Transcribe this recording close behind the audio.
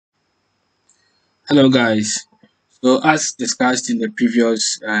Hello guys. So as discussed in the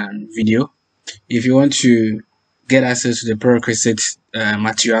previous video, if you want to get access to the prerequisite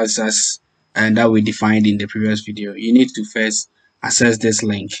materials as and that we defined in the previous video, you need to first access this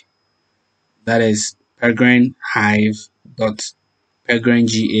link. That is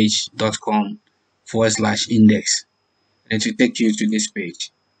peregrinegh.com/index, and it will take you to this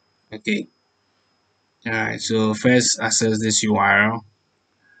page. Okay. Alright. So first access this URL,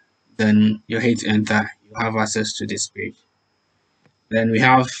 then you hit enter. You have access to this page. Then we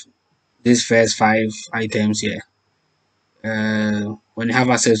have these first 5 items here. When you have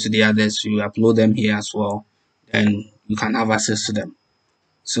access to the others, you upload them here as well, then you can have access to them.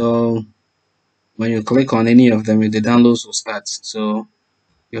 So when you click on any of them, the downloads will start. So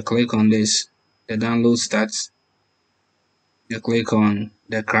you click on this, the download starts. You click on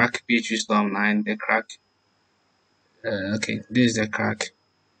the crack PHP Storm 9, the crack. Okay, this is the crack.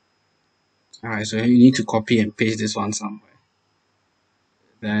 Alright, so you need to copy and paste this one somewhere.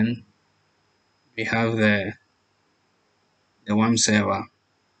 Then we have the WAM server.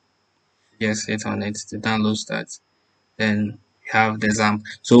 Just hit on it, the download starts. Then you have the XAMPP.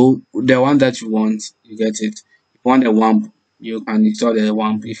 So the one that you want, you get it. If you want the WAMP, you can install the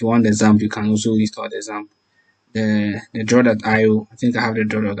WAMP. If you want the XAMPP, you can also install the XAMPP. The draw.io, I think I have the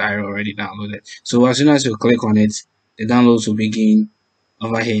draw.io already downloaded. So as soon as you click on it, the downloads will begin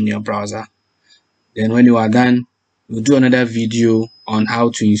over here in your browser. Then when you are done, we'll do another video on how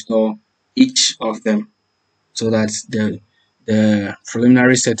to install each of them so that the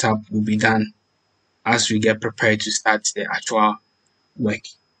preliminary setup will be done as we get prepared to start the actual work.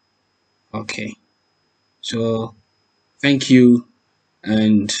 Okay, so thank you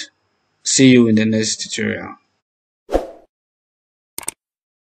and see you in the next tutorial.